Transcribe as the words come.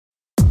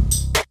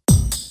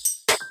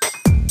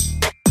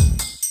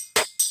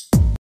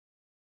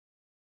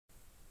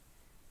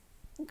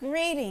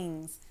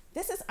Greetings.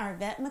 This is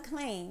Arvat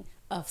Mcclaine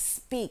of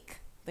Speak,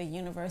 the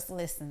Universe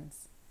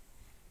Listens.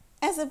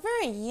 As a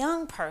very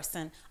young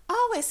person, I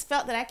always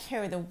felt that I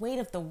carried the weight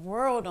of the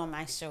world on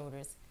my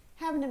shoulders,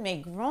 having to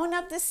make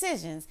grown-up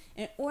decisions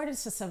in order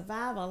to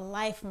survive a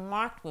life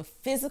marked with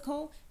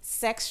physical,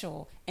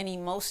 sexual, and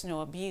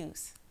emotional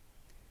abuse.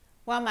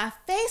 While my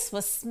face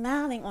was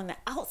smiling on the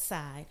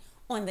outside,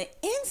 on the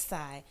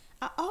inside,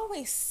 I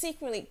always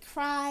secretly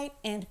cried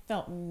and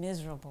felt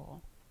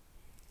miserable.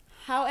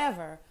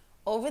 However,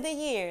 over the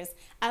years,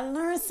 I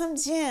learned some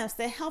gems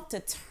that helped to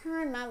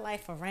turn my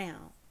life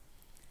around.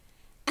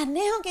 I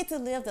now get to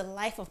live the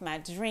life of my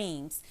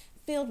dreams,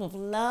 filled with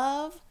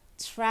love,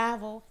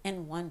 travel,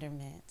 and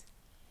wonderment.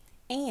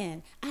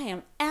 And I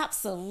am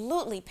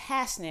absolutely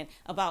passionate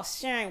about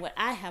sharing what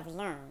I have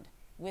learned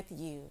with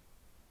you.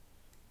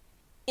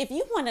 If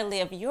you want to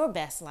live your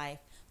best life,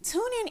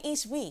 tune in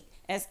each week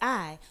as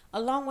I,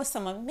 along with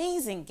some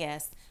amazing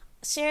guests,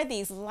 share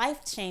these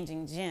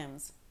life-changing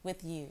gems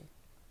with you.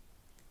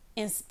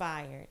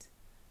 Inspired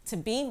to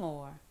be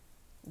more,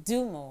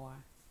 do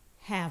more,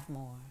 have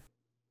more.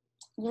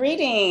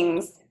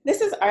 Greetings.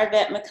 This is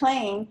Arvat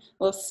Mcclaine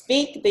with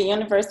Speak, the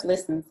Universe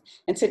Listens.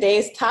 And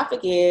today's topic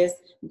is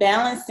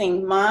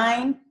balancing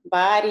mind,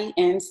 body,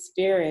 and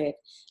spirit.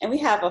 And we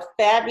have a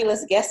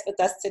fabulous guest with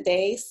us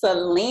today,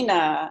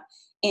 Selena.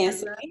 And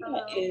Hello.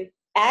 Selena is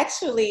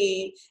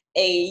actually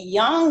a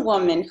young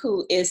woman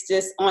who is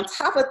just on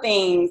top of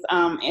things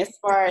as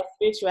far as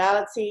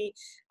spirituality.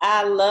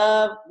 I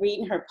love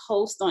reading her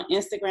posts on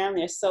Instagram.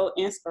 They're so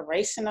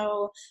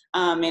inspirational,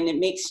 and it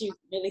makes you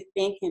really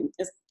think, and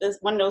it's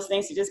one of those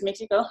things that just makes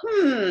you go,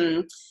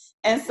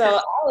 And so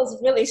I was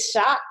really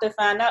shocked to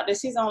find out that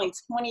she's only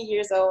 20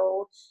 years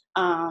old.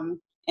 And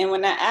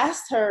when I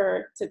asked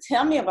her to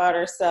tell me about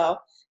herself,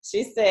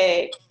 she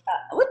said,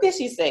 what did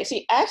she say?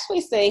 She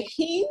actually said,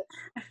 he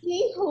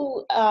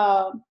who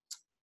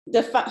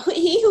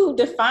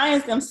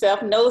defines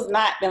himself knows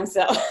not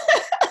themselves.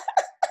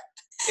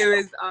 It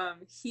was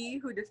he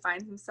who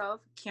defines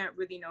himself can't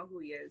really know who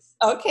he is.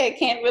 Okay,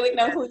 can't really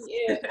know who he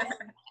is.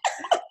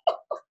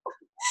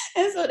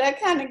 And so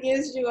that kind of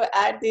gives you an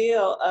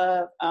idea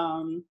of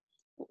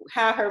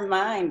how her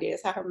mind is,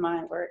 how her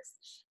mind works.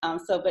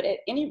 But at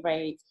any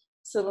rate,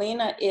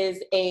 Selena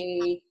is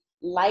a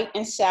light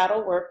and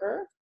shadow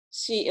worker.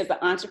 She is an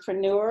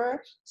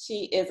entrepreneur.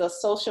 She is a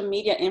social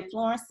media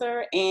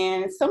influencer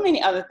and so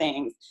many other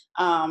things.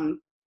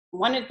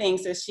 One of the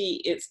things that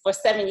she is, for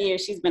 7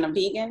 years, she's been a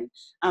vegan.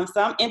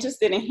 So I'm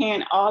interested in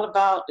hearing all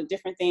about the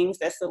different things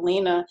that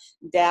Selena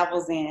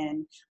dabbles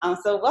in.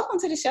 So welcome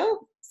to the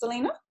show,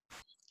 Selena.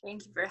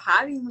 Thank you for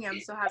having me. I'm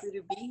so happy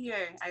to be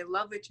here. I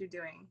love what you're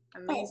doing.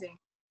 Amazing.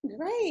 Oh,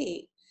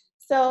 great.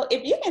 So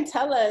if you can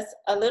tell us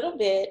a little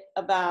bit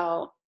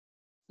about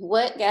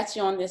what got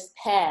you on this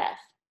path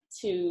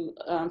to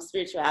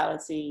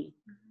spirituality.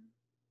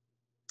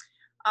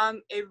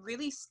 It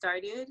really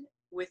started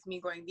with me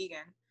going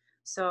vegan.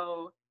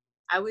 So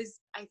I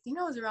think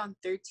I was around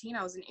 13.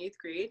 I was in 8th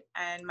grade,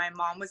 and my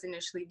mom was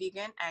initially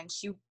vegan, and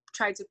she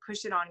tried to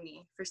push it on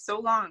me for so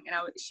long, and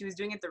she was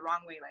doing it the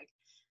wrong way, like,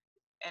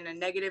 and a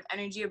negative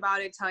energy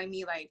about it, telling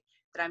me like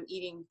that I'm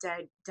eating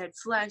dead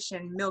flesh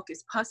and milk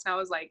is pus, and I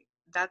was like,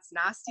 that's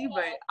nasty,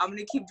 but I'm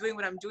gonna keep doing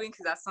what I'm doing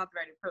because that's not the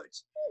right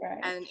approach. Right.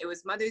 And it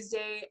was Mother's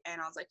Day,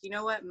 and I was like, you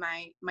know what,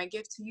 my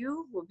gift to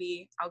you will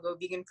be I'll go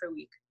vegan for a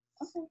week.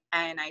 Okay.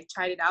 And I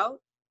tried it out.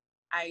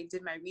 I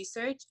did my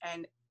research,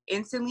 and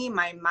instantly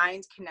my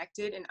mind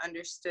connected and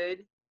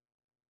understood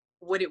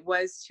what it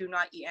was to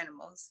not eat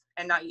animals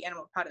and not eat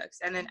animal products.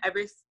 And then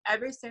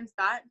ever since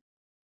that,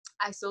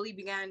 I slowly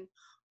began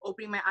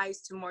opening my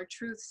eyes to more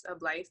truths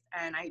of life,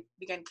 and I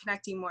began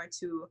connecting more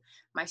to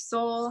my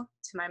soul,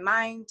 to my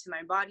mind, to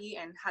my body,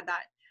 and had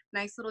that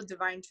nice little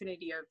divine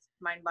trinity of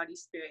mind, body,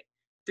 spirit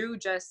through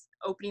just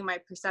opening my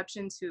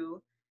perception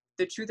to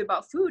the truth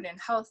about food and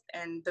health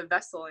and the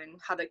vessel and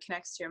how that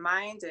connects to your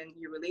mind and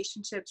your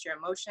relationships, your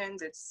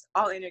emotions. It's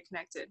all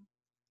interconnected.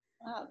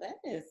 Wow, that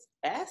is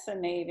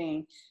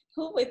fascinating.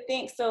 Who would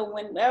think? So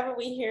whenever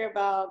we hear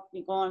about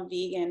going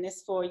vegan,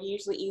 it's for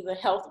usually either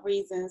health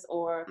reasons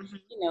or,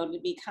 to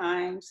be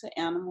kind to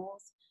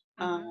animals,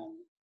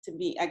 to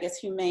be, I guess,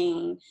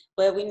 humane.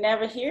 But we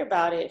never hear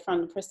about it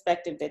from the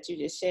perspective that you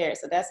just shared.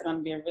 So that's going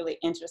to be a really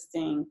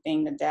interesting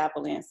thing to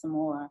dabble in some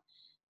more.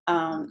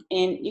 And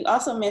you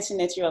also mentioned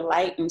that you're a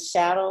light and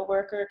shadow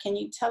worker. Can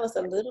you tell us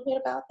a little bit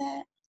about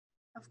that?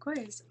 Of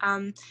course.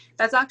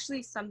 That's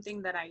actually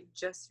something that I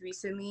just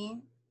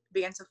recently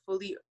began to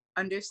fully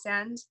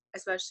understand,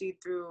 especially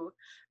through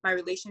my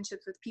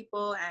relationships with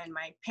people and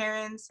my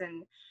parents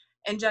and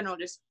in general,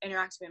 just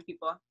interacting with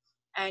people.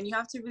 And you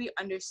have to really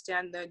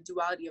understand the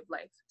duality of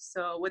life.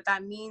 So what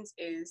that means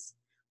is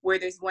where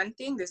there's one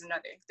thing, there's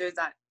another. There's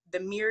the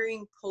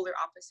mirroring polar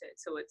opposite.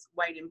 So it's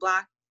white and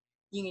black,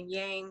 yin and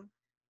yang,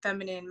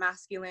 feminine,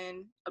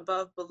 masculine,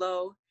 above,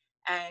 below.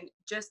 And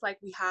just like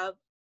we have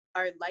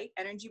our light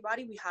energy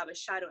body, we have a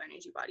shadow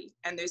energy body,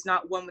 and there's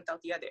not one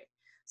without the other.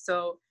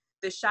 So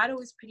the shadow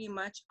is pretty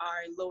much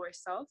our lower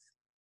self.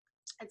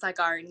 It's like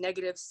our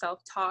negative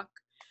self-talk,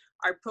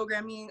 our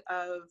programming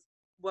of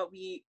what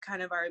we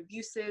kind of our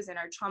abuses and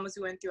our traumas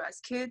we went through as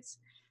kids.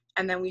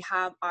 And then we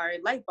have our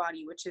light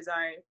body, which is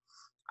our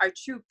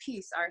true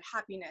peace, our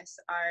happiness,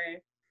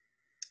 our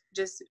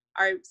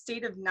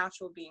state of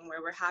natural being,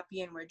 where we're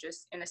happy and we're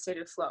just in a state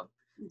of flow.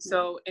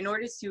 So in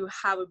order to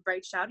have a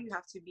bright shadow, you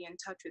have to be in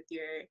touch with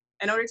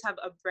in order to have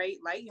a bright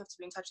light, you have to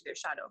be in touch with your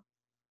shadow.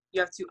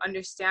 You have to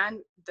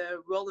understand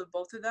the role of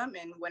both of them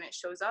and when it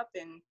shows up,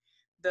 and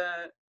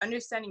the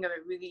understanding of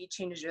it really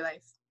changes your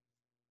life.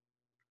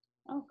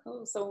 Oh,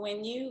 cool. So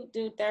when you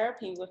do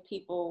therapy with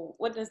people,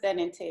 what does that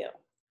entail?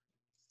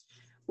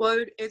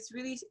 Well,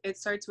 it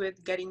starts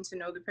with getting to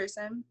know the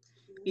person,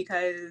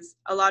 because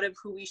a lot of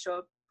who we show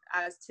up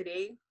as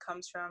today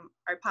comes from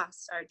our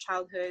past, our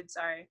childhoods,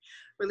 our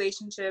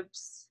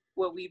relationships,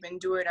 what we've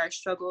endured, our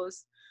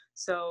struggles.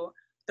 So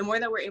the more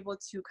that we're able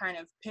to kind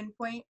of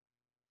pinpoint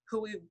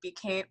who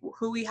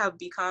we have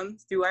become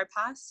through our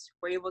past,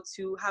 we're able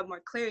to have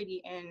more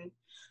clarity in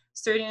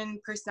certain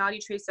personality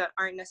traits that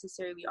aren't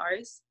necessarily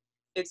ours.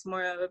 It's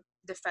more of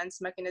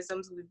defense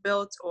mechanisms we've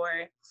built,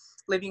 or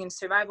living in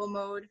survival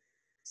mode.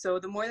 So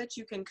the more that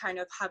you can kind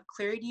of have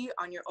clarity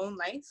on your own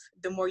life,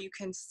 the more you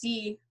can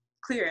see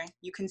clearer.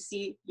 You can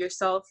see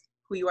yourself,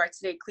 who you are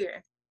today,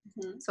 clearer.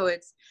 So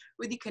it's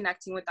really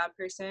connecting with that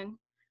person,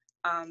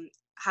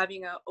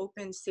 having an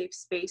open, safe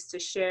space to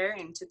share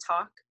and to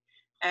talk,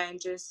 and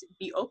just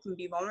be open,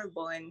 be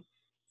vulnerable. And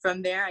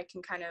from there, I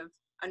can kind of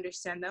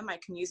understand them. I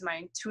can use my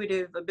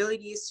intuitive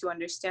abilities to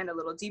understand a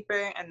little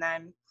deeper. And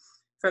then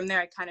from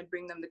there, I kind of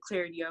bring them the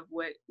clarity of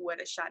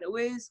what a shadow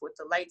is, what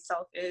the light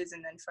self is.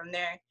 And then from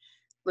there,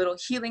 little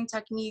healing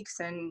techniques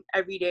and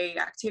everyday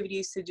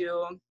activities to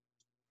do.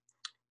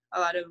 A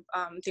lot of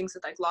things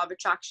with like law of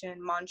attraction,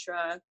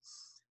 mantra,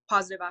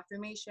 positive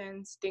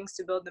affirmations, things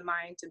to build the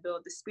mind, to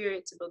build the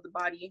spirit, to build the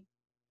body.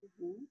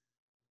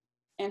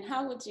 And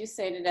how would you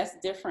say that that's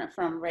different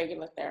from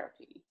regular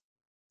therapy?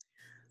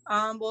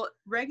 Well,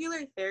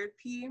 regular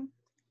therapy,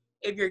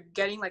 if you're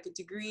getting like a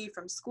degree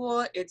from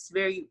school, it's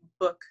very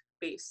book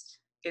based.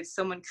 It's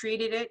someone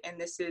created it,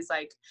 and this is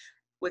like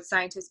what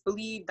scientists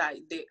believe, that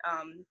they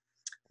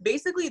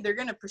basically they're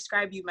going to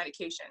prescribe you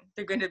medication.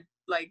 They're going to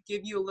like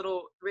give you a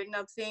little written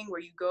up thing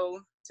where you go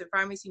to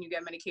pharmacy and you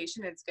get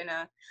medication. It's going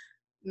to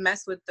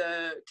mess with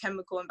the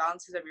chemical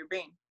imbalances of your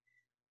brain.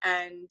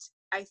 And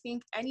I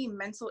think any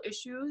mental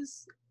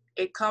issues,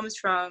 it comes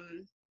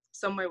from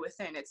somewhere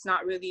within. It's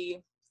not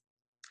really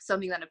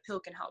something that a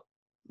pill can help.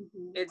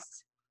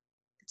 It's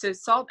to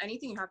solve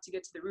anything, you have to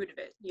get to the root of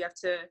it. You have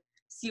to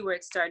see where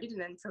it started,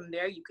 and then from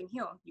there you can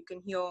heal. You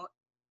can heal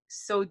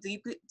so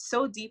deeply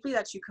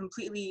that you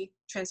completely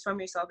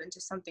transform yourself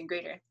into something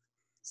greater.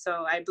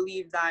 So I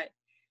believe that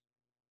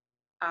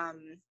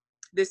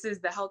this is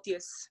the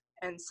healthiest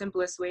and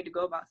simplest way to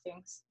go about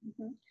things.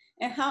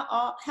 And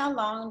how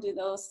long do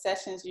those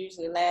sessions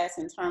usually last,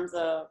 in terms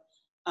of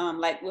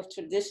like with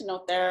traditional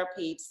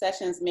therapy,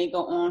 sessions may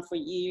go on for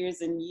years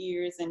and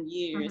years and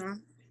years.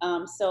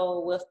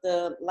 So with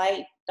the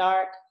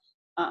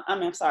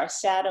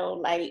shadow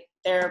light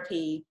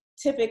therapy,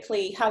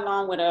 typically how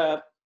long would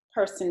a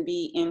person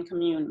be in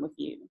commune with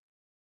you?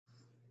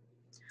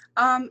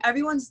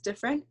 Everyone's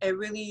different. It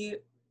really,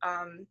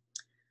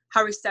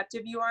 how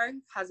receptive you are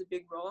has a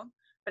big role.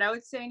 But I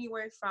would say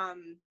anywhere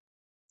from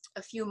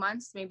a few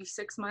months, maybe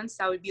 6 months,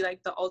 that would be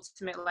like the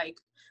ultimate, like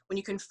when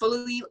you can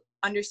fully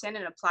understand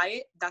and apply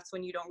it, that's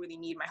when you don't really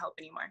need my help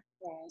anymore.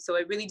 So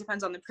it really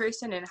depends on the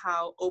person and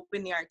how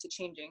open they are to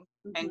changing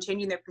and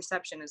changing their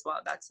perception as well.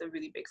 That's a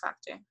really big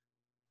factor.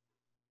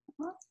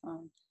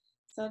 Awesome.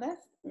 So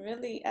that's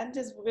really, I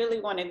just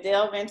really want to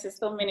delve into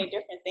so many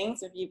different things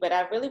with you, but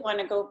I really want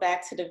to go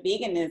back to the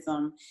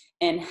veganism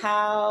and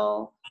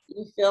how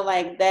you feel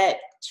like that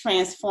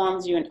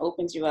transforms you and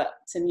opens you up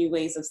to new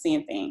ways of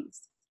seeing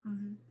things.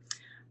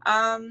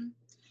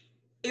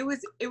 It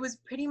was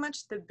pretty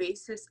much the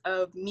basis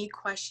of me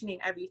questioning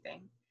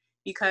everything,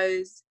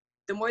 because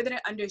the more that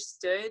I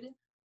understood,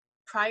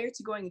 prior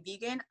to going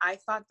vegan, I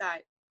thought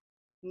that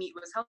meat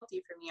was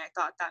healthy for me. I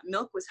thought that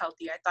milk was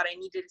healthy. I thought I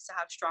needed to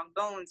have strong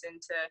bones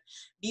and to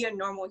be a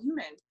normal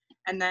human.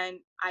 And then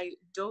I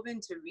dove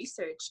into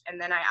research,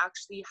 and then I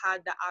actually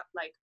had the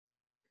like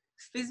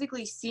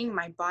physically seeing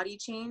my body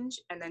change,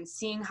 and then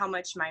seeing how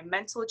much my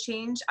mental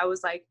changed. I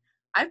was like,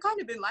 I've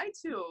kind of been lied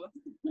to.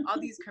 All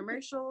these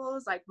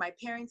commercials, like my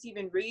parents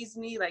even raised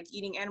me like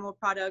eating animal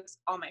products.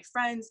 All my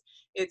friends,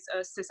 it's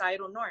a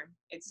societal norm.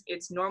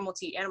 It's normal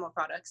to eat animal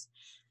products.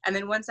 And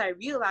then once I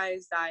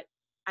realized that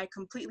I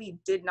completely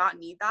did not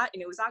need that,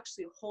 and it was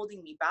actually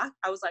holding me back,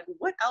 I was like,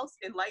 what else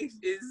in life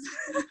is,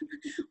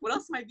 what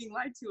else am I being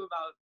lied to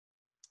about?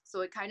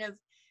 So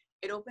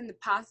it opened the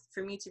path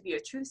for me to be a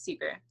truth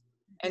seeker,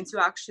 and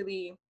to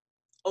actually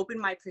open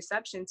my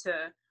perception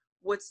to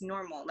what's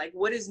normal. Like,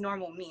 what does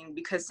normal mean?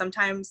 Because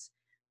sometimes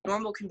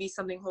normal can be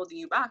something holding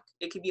you back.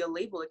 It could be a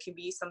label. It could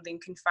be something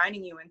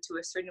confining you into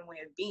a certain way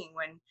of being,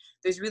 when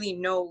there's really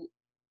no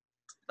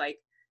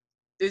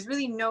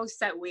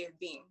set way of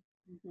being.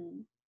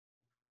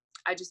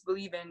 I just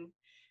believe in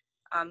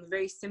a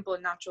very simple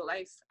and natural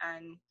life,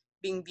 and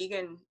being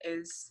vegan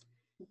is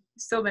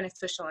so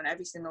beneficial in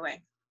every single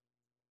way.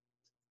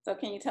 So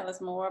can you tell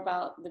us more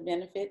about the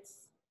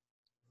benefits?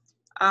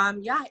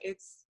 Yeah,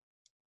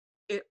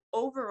 it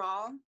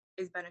overall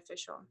is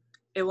beneficial.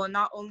 It will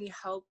not only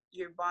help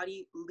your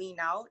body lean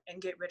out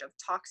and get rid of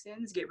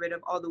toxins, get rid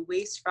of all the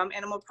waste from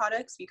animal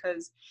products,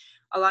 because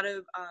a lot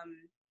of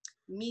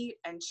meat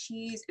and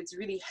cheese, it's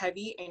really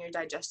heavy in your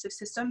digestive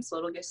system, so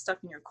it'll get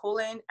stuck in your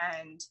colon,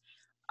 and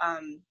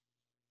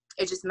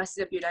it just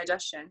messes up your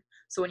digestion.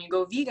 So when you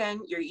go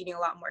vegan, you're eating a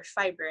lot more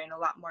fiber and a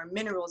lot more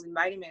minerals and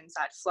vitamins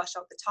that flush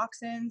out the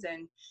toxins,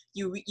 and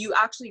you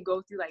actually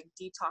go through like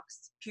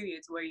detox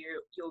periods where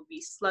you'll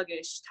be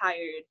sluggish,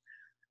 tired,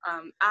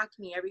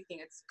 acne, everything.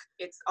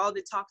 It's all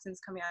the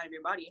toxins coming out of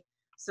your body.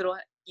 So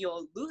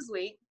you'll lose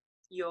weight,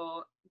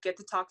 you'll get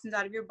the toxins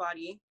out of your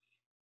body,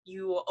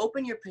 you will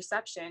open your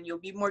perception, you'll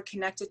be more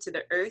connected to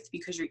the earth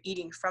because you're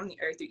eating from the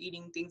earth, you're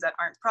eating things that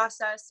aren't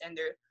processed and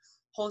they're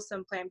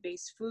wholesome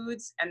plant-based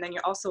foods, and then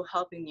you're also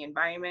helping the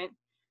environment.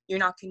 You're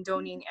not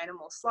condoning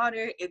animal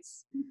slaughter.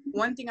 It's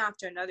one thing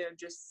after another of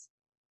just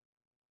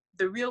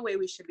the real way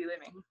we should be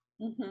living.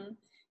 Mm-hmm.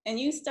 And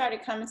you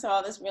started coming to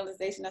all this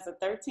realization as a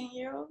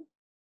 13-year-old?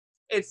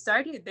 It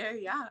started there,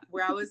 yeah,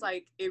 where I was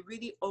like, it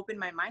really opened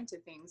my mind to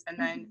things, and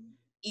then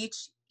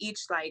each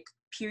like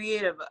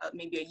period of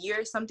maybe a year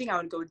or something, I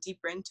would go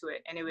deeper into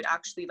it, and it would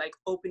actually like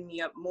open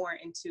me up more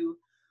into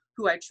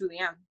who I truly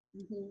am.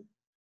 Mm-hmm.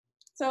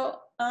 So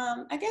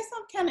I guess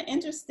I'm kind of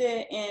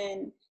interested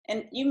in,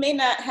 and you may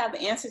not have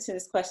the answer to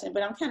this question,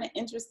 but I'm kind of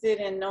interested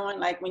in knowing,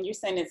 like, when you're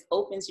saying it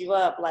opens you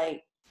up,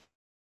 like,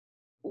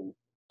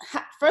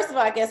 first of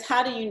all, I guess,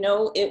 how do you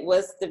know it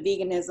was the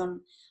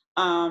veganism?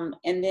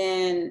 And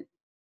then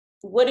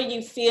what are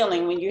you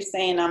feeling when you're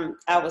saying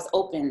I was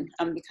open,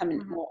 I'm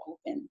becoming more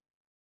open?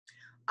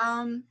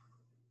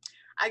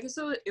 I guess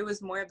it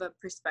was more of a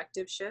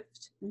perspective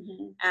shift.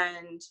 Mm-hmm.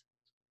 And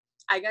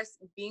I guess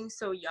being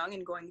so young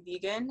and going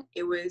vegan,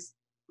 it was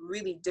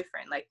really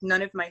different. Like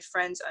none of my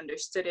friends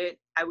understood it.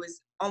 I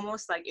was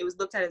almost like, it was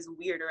looked at as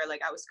weird or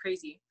like I was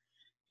crazy.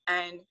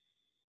 And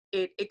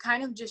it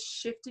kind of just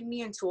shifted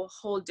me into a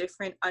whole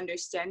different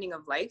understanding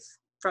of life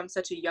from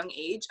such a young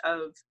age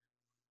of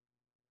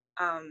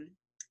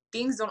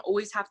things don't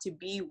always have to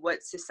be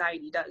what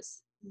society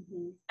does.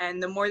 Mm-hmm.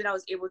 And the more that I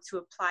was able to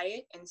apply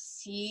it and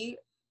see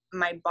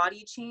my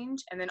body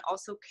change, and then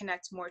also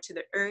connect more to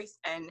the earth,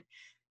 and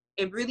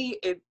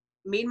it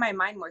made my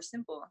mind more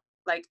simple.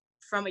 Like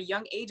from a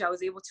young age, I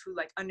was able to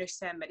like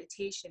understand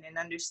meditation and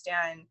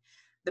understand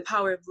the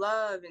power of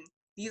love, and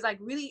these like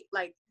really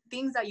like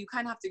things that you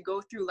kind of have to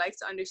go through life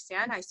to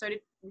understand.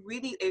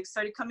 It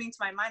started coming to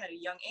my mind at a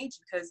young age,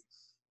 because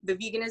the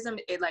veganism,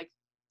 it like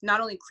not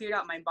only cleared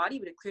out my body,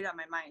 but it cleared out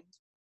my mind.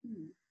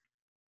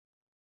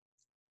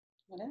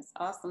 Well, that's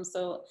awesome.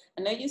 So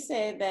I know you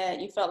said that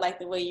you felt like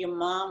the way your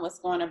mom was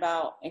going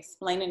about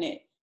explaining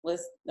it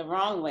was the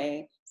wrong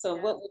way. So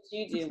what would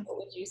you do? What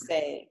would you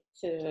say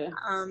to?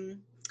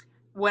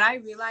 What I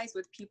realized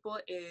with people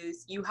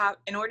is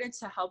in order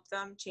to help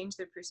them change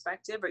their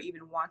perspective or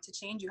even want to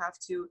change, you have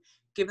to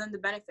give them the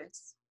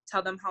benefits,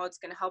 tell them how it's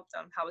going to help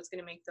them, how it's going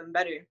to make them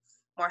better,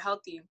 more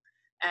healthy.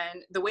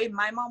 And the way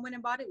my mom went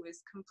about it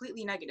was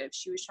completely negative.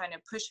 She was trying to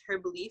push her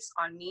beliefs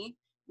on me,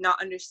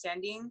 not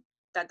understanding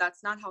that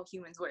that's not how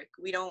humans work.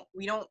 We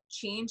don't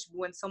change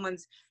when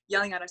someone's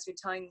yelling at us or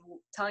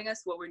telling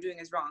us what we're doing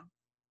is wrong.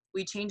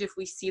 We change if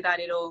we see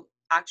that it'll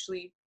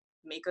actually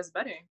make us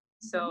better.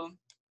 Mm-hmm. So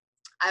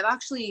I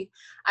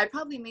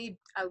probably made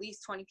at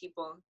least 20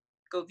 people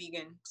go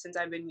vegan since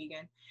I've been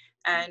vegan.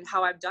 And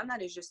how I've done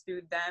that is just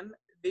through them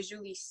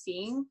visually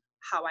seeing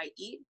how I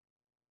eat,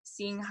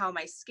 seeing how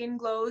my skin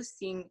glows,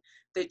 seeing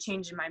the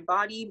change in my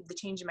body, the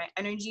change in my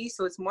energy.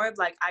 So it's more of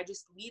like, I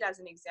just lead as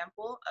an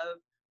example of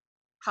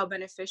how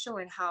beneficial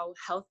and how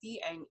healthy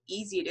and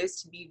easy it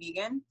is to be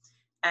vegan.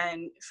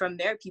 And from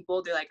there,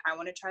 people, they're like, I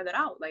want to try that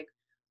out. Like,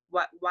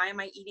 why am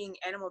I eating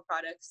animal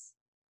products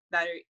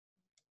that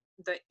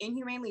are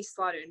inhumanely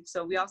slaughtered?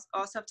 So we also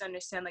have to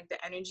understand like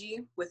the energy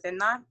within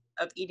that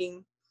of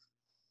eating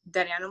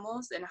dead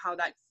animals and how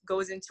that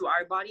goes into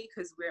our body,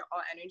 because we're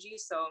all energy.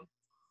 So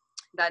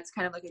that's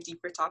kind of like a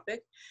deeper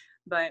topic,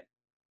 but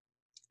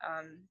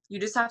you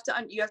just have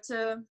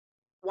to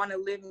want to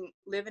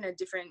live in a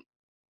different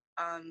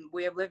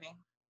way of living.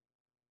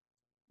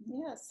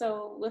 Yeah.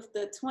 So with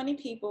the 20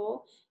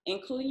 people,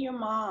 including your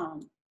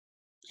mom,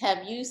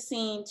 have you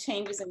seen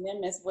changes in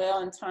them as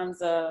well in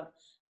terms of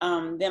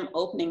them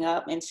opening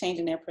up and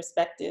changing their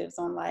perspectives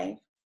on life?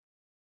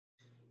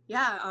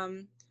 Yeah,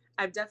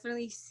 I've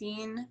definitely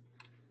seen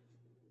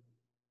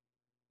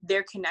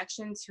their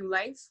connection to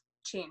life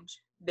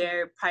change,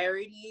 their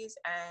priorities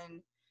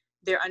and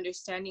their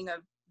understanding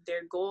of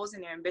their goals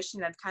and their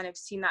ambition. I've kind of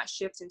seen that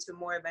shift into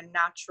more of a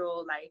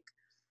natural, like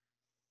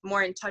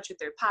more in touch with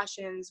their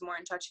passions, more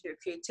in touch with their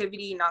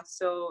creativity, not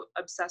so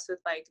obsessed with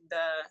like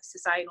the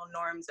societal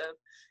norms of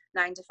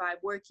 9 to 5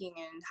 working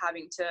and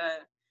having to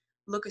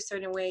look a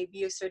certain way,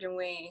 be a certain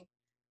way.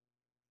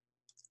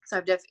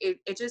 So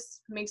it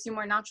just makes you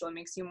more natural. It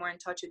makes you more in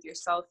touch with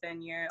yourself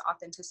and your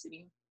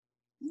authenticity.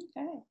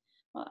 Okay.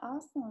 Well,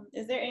 awesome.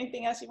 Is there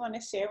anything else you want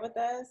to share with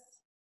us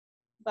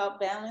about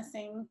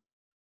balancing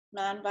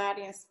mind,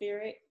 body, and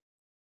spirit?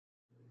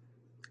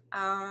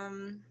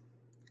 Um,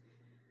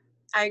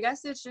 I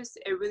guess it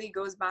really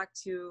goes back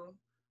to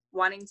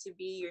wanting to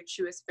be your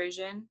truest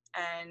version.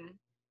 And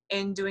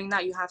in doing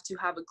that, you have to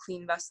have a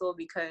clean vessel,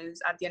 because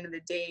at the end of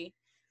the day,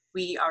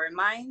 we are a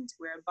mind,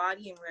 we're a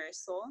body, and we're a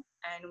soul.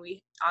 And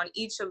on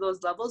each of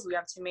those levels, we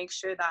have to make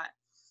sure that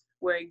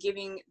we're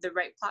giving the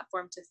right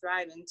platform to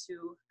thrive and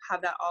to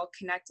have that all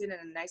connected in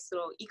a nice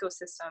little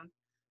ecosystem.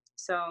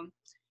 So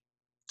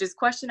just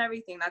question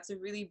everything. That's a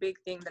really big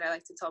thing that I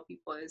like to tell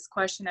people, is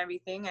question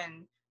everything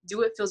and do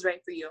what feels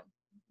right for you.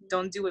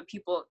 Don't do what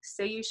people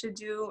say you should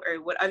do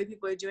or what other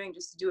people are doing.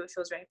 Just do what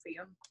feels right for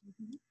you.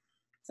 Mm-hmm.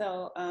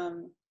 So,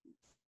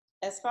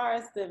 as far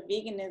as the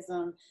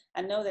veganism,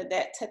 I know that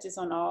that touches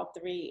on all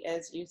three,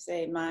 as you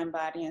say, mind,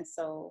 body, and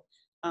soul.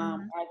 Are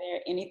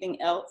there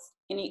anything else,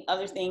 any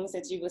other things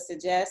that you would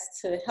suggest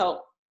to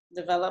help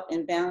develop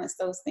and balance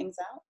those things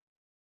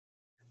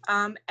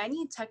out?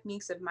 Any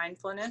techniques of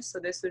mindfulness. So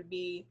this would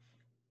be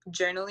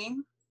journaling,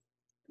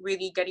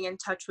 really getting in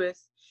touch with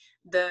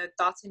the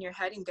thoughts in your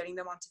head and getting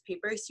them onto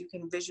paper so you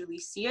can visually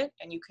see it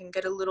and you can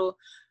get a little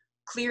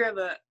clear of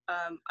a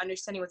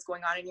understanding what's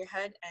going on in your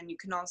head. And you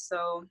can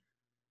also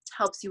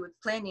helps you with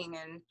planning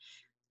and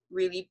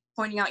really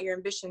pointing out your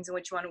ambitions and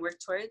what you want to work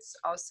towards.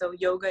 Also,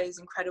 yoga is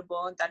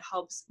incredible. That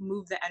helps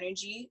move the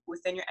energy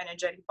within your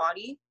energetic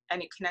body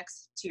and it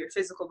connects to your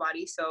physical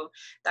body. So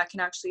that can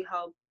actually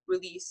help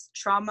release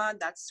trauma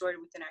that's stored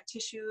within our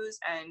tissues.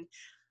 And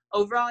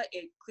overall,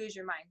 it clears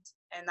your mind.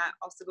 And that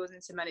also goes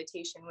into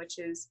meditation, which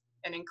is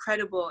an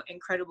incredible,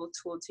 incredible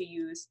tool to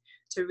use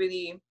to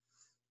really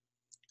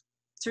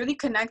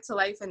connect to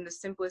life in the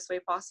simplest way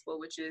possible,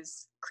 which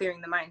is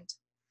clearing the mind.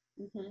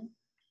 Mm-hmm.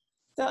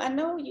 So I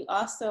know you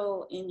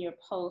also, in your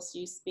posts,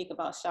 you speak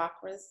about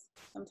chakras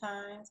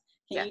sometimes.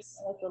 Can you Yes,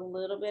 tell us a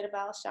little bit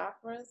about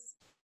chakras?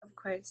 of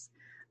course.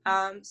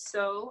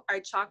 So our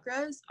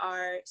chakras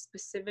are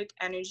specific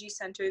energy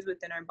centers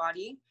within our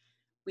body.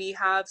 We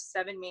have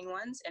 7 main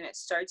ones, and it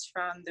starts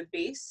from the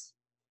base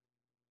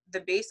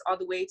all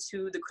the way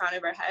to the crown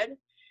of our head.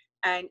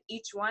 And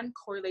each one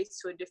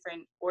correlates to a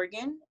different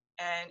organ,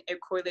 and it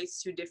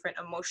correlates to different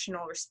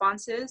emotional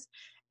responses,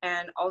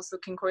 and also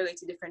can correlate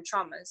to different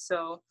traumas.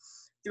 So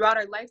throughout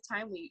our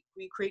lifetime, we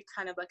create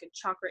kind of like a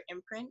chakra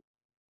imprint,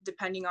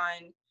 depending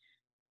on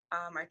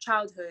our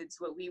childhoods,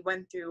 what we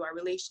went through, our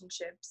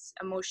relationships,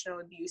 emotional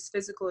abuse,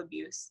 physical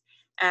abuse.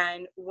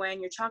 And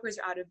when your chakras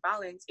are out of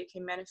balance, it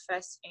can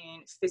manifest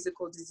in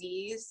physical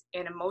disease,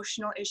 in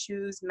emotional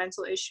issues,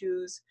 mental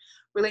issues,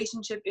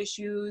 relationship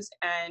issues,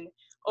 and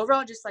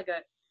overall just like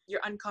you're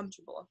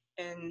uncomfortable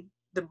in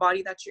the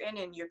body that you're in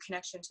and your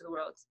connection to the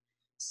world.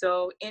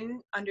 So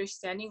in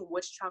understanding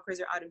which chakras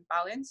are out of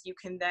balance, you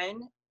can then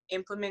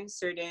implement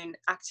certain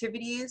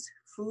activities,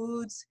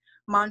 foods,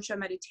 mantra,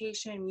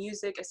 meditation,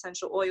 music,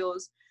 essential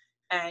oils,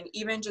 and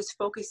even just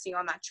focusing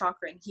on that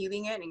chakra and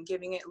healing it and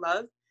giving it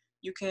love,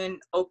 you can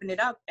open it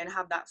up and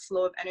have that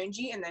flow of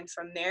energy. And then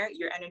from there,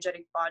 your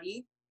energetic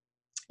body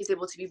is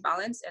able to be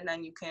balanced, and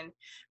then you can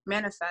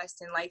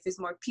manifest and life is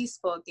more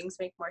peaceful, things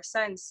make more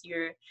sense,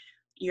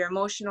 your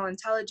emotional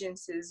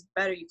intelligence is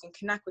better, you can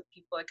connect with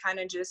people. It kind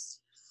of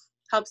just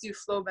helps you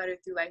flow better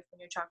through life when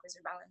your chakras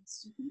are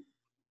balanced. Mm-hmm.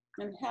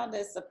 And how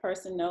does a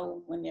person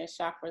know when their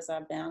chakras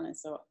are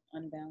balanced or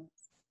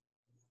unbalanced?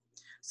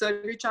 So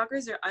if your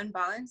chakras are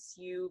unbalanced,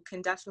 you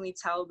can definitely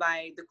tell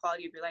by the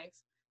quality of your life.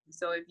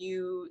 So if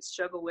you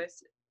struggle with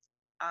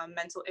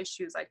mental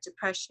issues like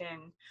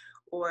depression,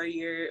 or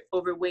you're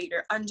overweight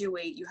or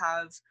underweight, you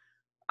have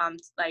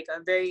like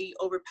a very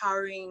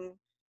overpowering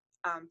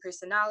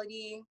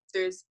personality.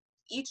 There's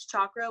each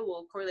chakra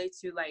will correlate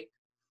to like,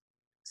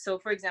 so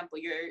for example,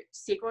 your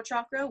sacral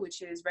chakra,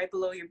 which is right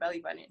below your belly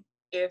button.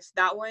 If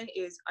that one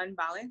is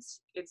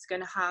unbalanced, it's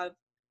gonna have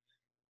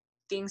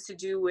things to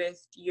do with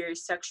your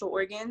sexual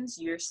organs,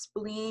 your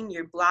spleen,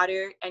 your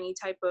bladder, any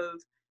type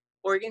of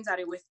organs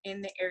that are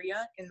within the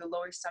area in the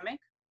lower stomach.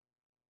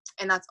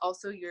 And that's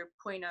also your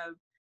point of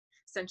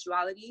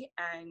sensuality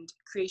and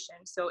creation.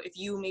 So if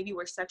you maybe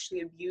were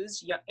sexually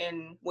abused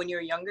when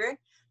you're younger,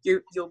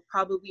 you'll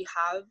probably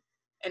have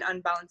an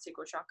unbalanced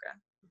sacral chakra,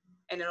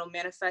 and it'll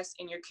manifest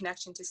in your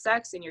connection to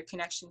sex, in your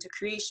connection to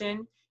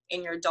creation,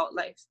 in your adult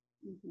life.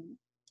 Mm-hmm.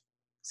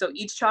 So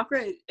each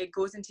chakra, it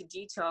goes into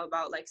detail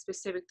about like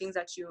specific things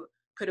that you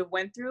could have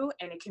went through,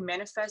 and it can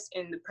manifest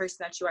in the person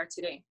that you are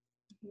today.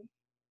 Mm-hmm.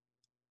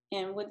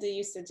 And what do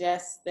you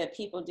suggest that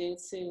people do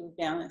to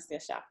balance their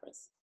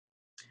chakras?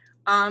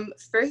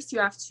 First, you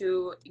have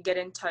to get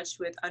in touch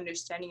with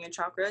understanding your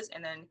chakras,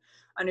 and then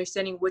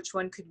understanding which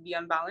one could be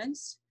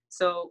unbalanced.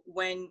 So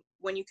when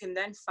you can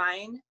then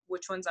find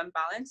which one's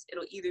unbalanced,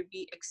 it'll either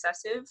be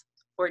excessive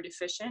or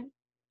deficient.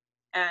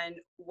 And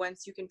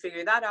once you can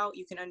figure that out,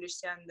 you can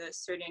understand the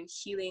certain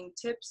healing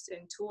tips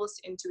and tools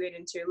to integrate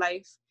into your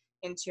life,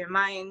 into your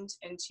mind,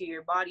 into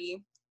your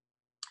body.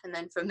 And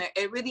then from there,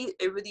 it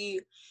really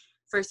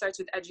first starts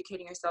with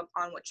educating yourself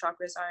on what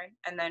chakras are.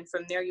 And then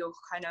from there, you'll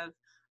kind of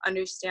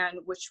understand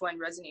which one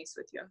resonates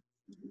with you.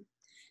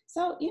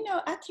 So,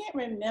 I can't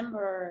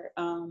remember,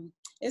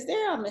 is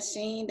there a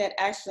machine that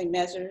actually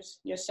measures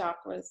your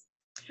chakras?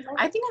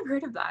 I think I've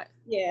heard of that.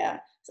 Yeah.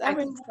 So I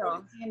think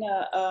so.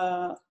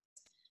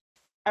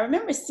 I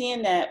remember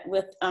seeing that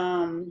with,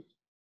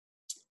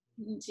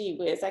 gee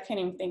whiz, I can't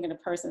even think of the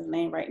person's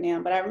name right now,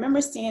 but I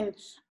remember seeing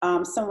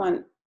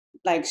someone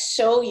like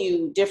show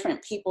you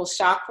different people's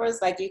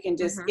chakras, like you can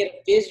just get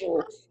a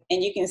visual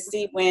and you can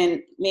see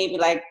when maybe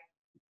like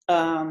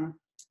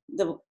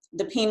the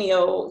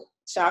pineal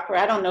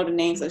chakra, I don't know the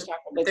names of the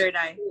chakra, but third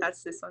eye,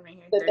 that's this one right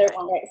here. the third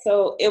one, right?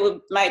 So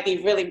it might be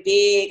really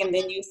big, and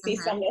then you see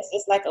something that's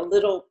just like a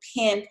little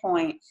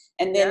pinpoint,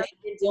 and then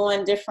they're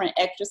doing different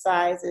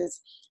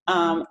exercises,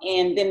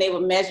 and then they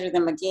would measure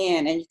them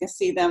again, and you can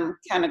see them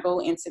kind of go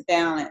into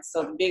balance.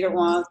 So the bigger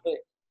ones would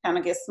kind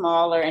of get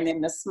smaller, and then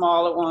the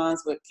smaller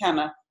ones would kind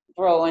of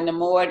grow, and the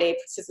more they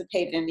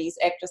participated in these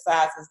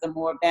exercises, the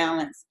more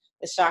balanced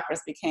the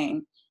chakras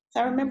became.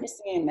 So I remember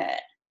seeing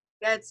that.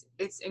 Yeah,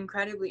 it's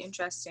incredibly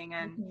interesting,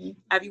 and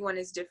everyone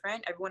is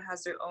different. Everyone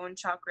has their own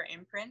chakra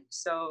imprint,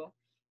 so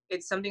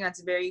it's something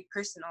that's very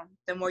personal.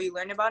 The more you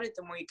learn about it,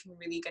 the more you can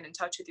really get in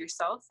touch with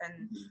yourself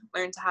and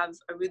learn to have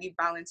a really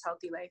balanced,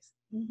 healthy life.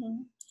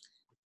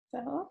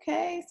 So,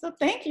 okay, so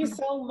thank you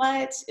so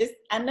much.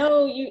 I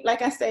know you,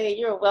 like I say,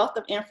 you're a wealth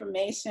of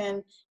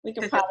information. We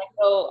can probably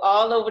go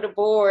all over the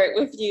board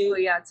with you. Oh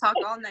yeah, talk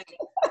all night.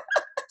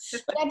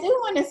 But I do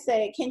want to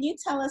say, can you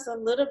tell us a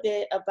little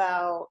bit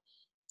about,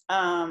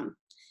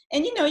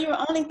 and you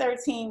were only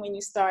 13 when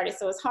you started,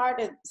 so it's hard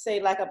to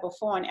say like a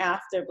before and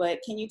after, but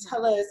can you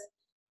tell us,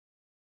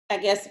 I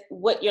guess,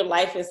 what your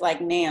life is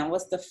like now?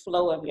 What's the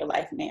flow of your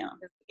life now?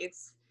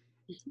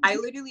 I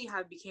literally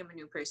have became a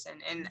new person,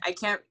 and I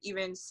can't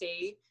even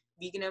say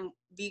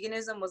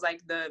veganism was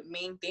like the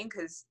main thing,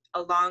 because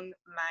along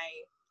my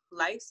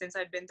life since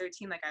I've been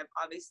 13, like I've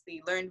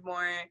obviously learned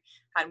more,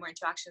 had more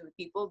interaction with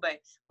people. But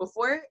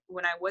before,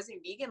 when I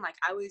wasn't vegan, like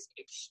I was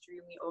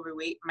extremely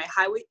overweight. My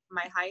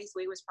highest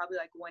weight was probably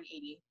like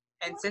 180,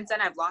 and since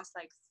then I've lost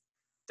like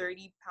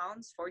 30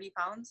 pounds, 40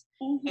 pounds,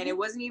 and it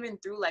wasn't even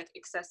through like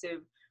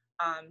excessive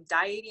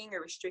dieting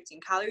or restricting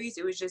calories.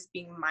 It was just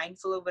being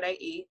mindful of what I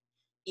ate,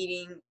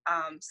 eating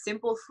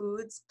simple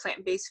foods,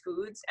 plant-based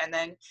foods, and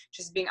then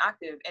just being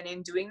active. And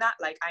in doing that,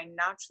 like I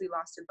naturally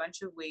lost a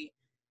bunch of weight.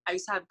 I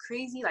used to have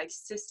crazy like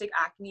cystic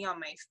acne on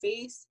my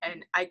face,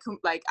 and I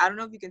don't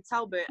know if you can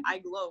tell, but I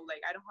glow.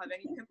 Like I don't have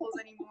any pimples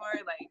anymore,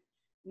 like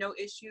no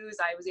issues.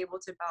 I was able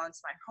to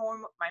balance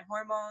my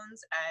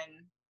hormones,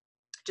 and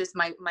just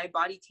my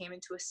body came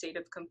into a state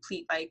of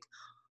complete like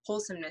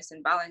wholesomeness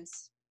and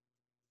balance.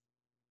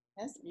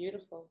 That's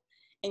beautiful.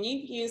 And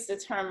you've used the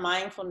term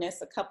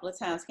mindfulness a couple of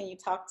times. Can you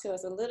talk to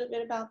us a little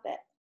bit about that?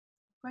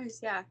 Of course,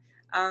 yeah.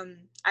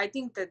 I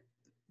think that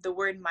the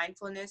word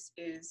mindfulness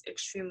is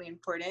extremely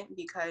important,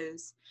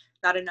 because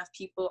not enough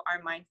people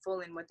are mindful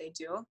in what they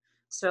do.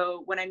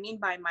 So what I mean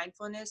by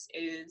mindfulness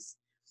is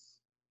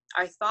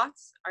our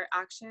thoughts, our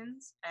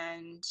actions,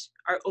 and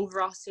our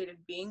overall state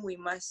of being. We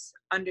must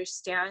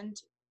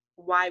understand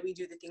why we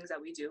do the things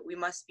that we do. We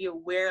must be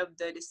aware of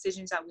the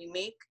decisions that we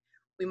make.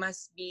 We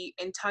must be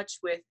in touch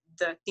with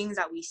the things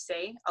that we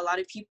say. A lot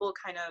of people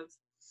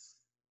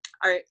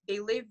they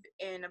live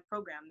in a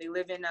program. They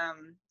live in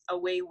a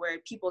way where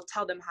people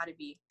tell them how to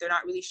be. They're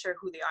not really sure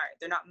who they are.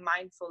 They're not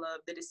mindful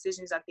of the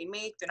decisions that they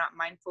make. They're not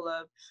mindful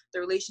of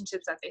the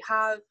relationships that they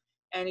have.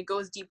 And it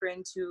goes deeper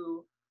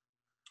into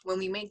when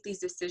we make these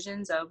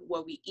decisions of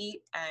what we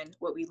eat and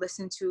what we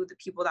listen to, the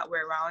people that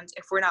we're around.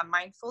 If we're not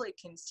mindful, it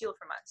can steal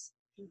from us.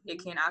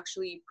 It can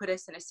actually put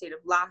us in a state of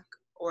lack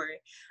or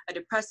a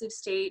depressive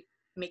state,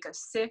 make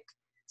us sick.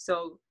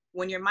 So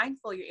when you're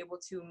mindful, you're able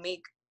to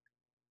make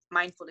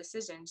mindful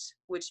decisions,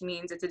 which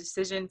means it's a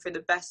decision for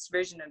the best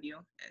version of you.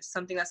 It's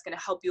something that's going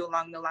to help you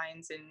along the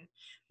lines and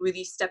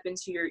really step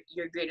into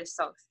your greatest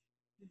self.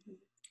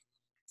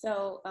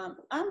 So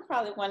I'm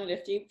probably one of the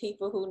few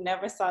people who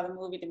never saw the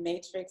movie The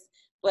Matrix,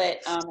 but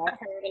I've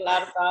heard a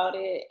lot about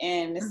it,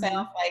 and it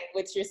sounds like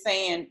what you're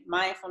saying,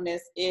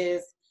 mindfulness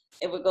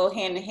it would go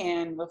hand in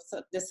hand with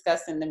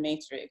discussing The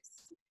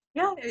Matrix.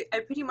 Yeah,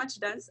 it pretty much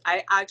does.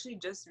 I actually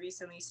just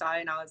recently saw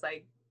it, and I was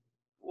like,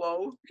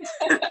 whoa.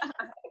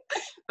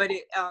 But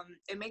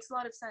it makes a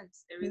lot of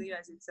sense. It really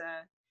does.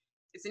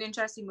 It's an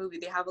interesting movie.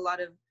 They have a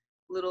lot of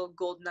little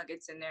gold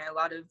nuggets in there, a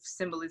lot of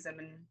symbolism,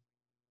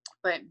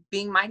 but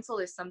being mindful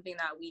is something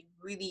that we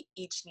really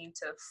each need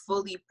to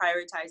fully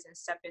prioritize and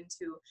step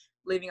into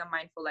living a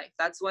mindful life.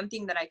 That's one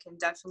thing that I can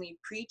definitely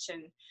preach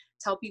and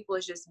tell people,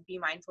 is just be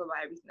mindful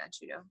about everything that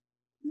you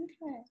do.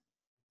 Okay.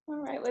 All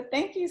right. Well,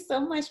 thank you so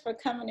much for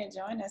coming to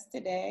join us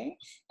today.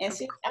 And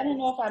I don't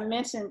know if I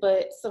mentioned,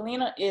 but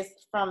Selena is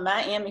from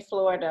Miami,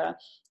 Florida.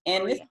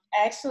 And this is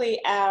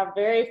actually our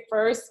very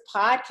first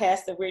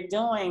podcast that we're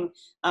doing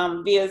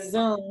via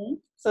Zoom.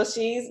 So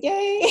she's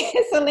yay.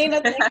 Selena,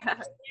 thank you for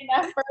being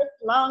our first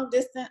long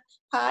distance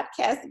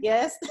podcast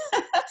guest.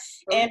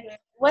 And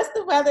what's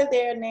the weather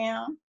there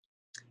now?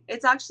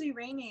 It's actually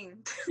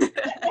raining.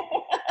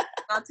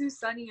 not too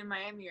sunny in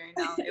Miami right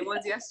now. It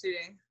was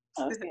yesterday.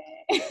 Okay.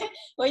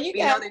 Well, you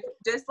You know, guys.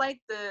 just like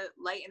the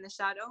light and the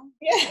shadow,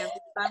 Yeah. it can't be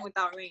sun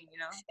without rain, you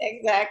know?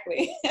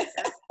 Exactly. Yeah.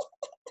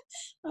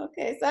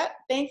 Okay, so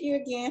thank you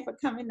again for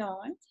coming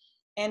on.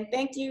 And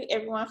thank you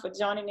everyone for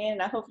joining in.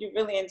 And I hope you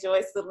really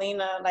enjoyed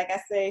Selena. Like I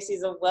say,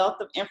 she's a wealth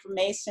of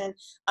information.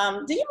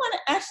 Do you want to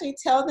actually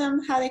tell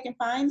them how they can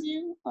find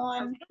you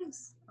on? Of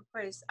course, of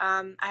course.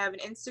 I have an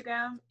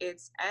Instagram.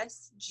 It's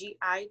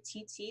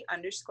SGITT_.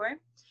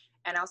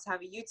 And I also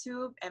have a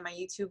YouTube, and my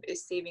YouTube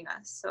is Saving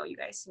Us. So you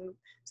guys can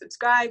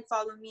subscribe,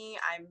 follow me.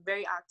 I'm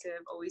very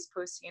active, always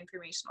posting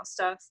informational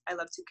stuff. I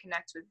love to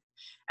connect with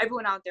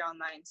everyone out there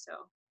online. So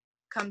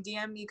come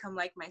DM me, come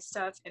like my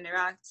stuff,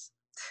 interact.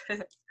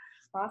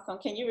 Awesome.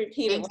 Can you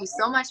repeat it? Thank you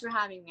so much for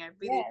having me. I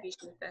really Yes.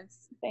 appreciate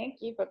this.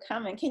 Thank you for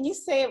coming. Can you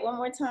say it one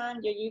more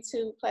time, your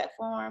YouTube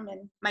platform?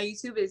 And my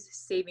YouTube is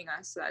Saving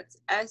Us. So that's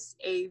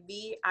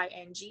SAVING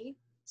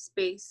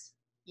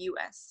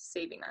US,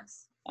 Saving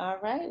Us. All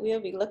right, we'll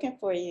be looking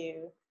for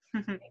you.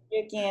 Thank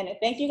you again. And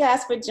thank you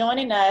guys for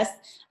joining us.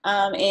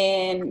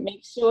 And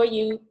make sure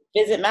you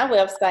visit my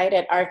website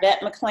at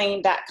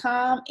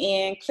arvatmcclaine.com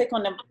and click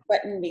on the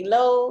button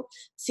below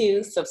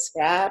to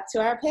subscribe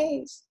to our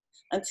page.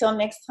 Until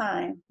next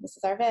time, this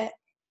is Arvat.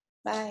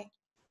 Bye.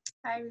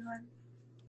 Hi, everyone.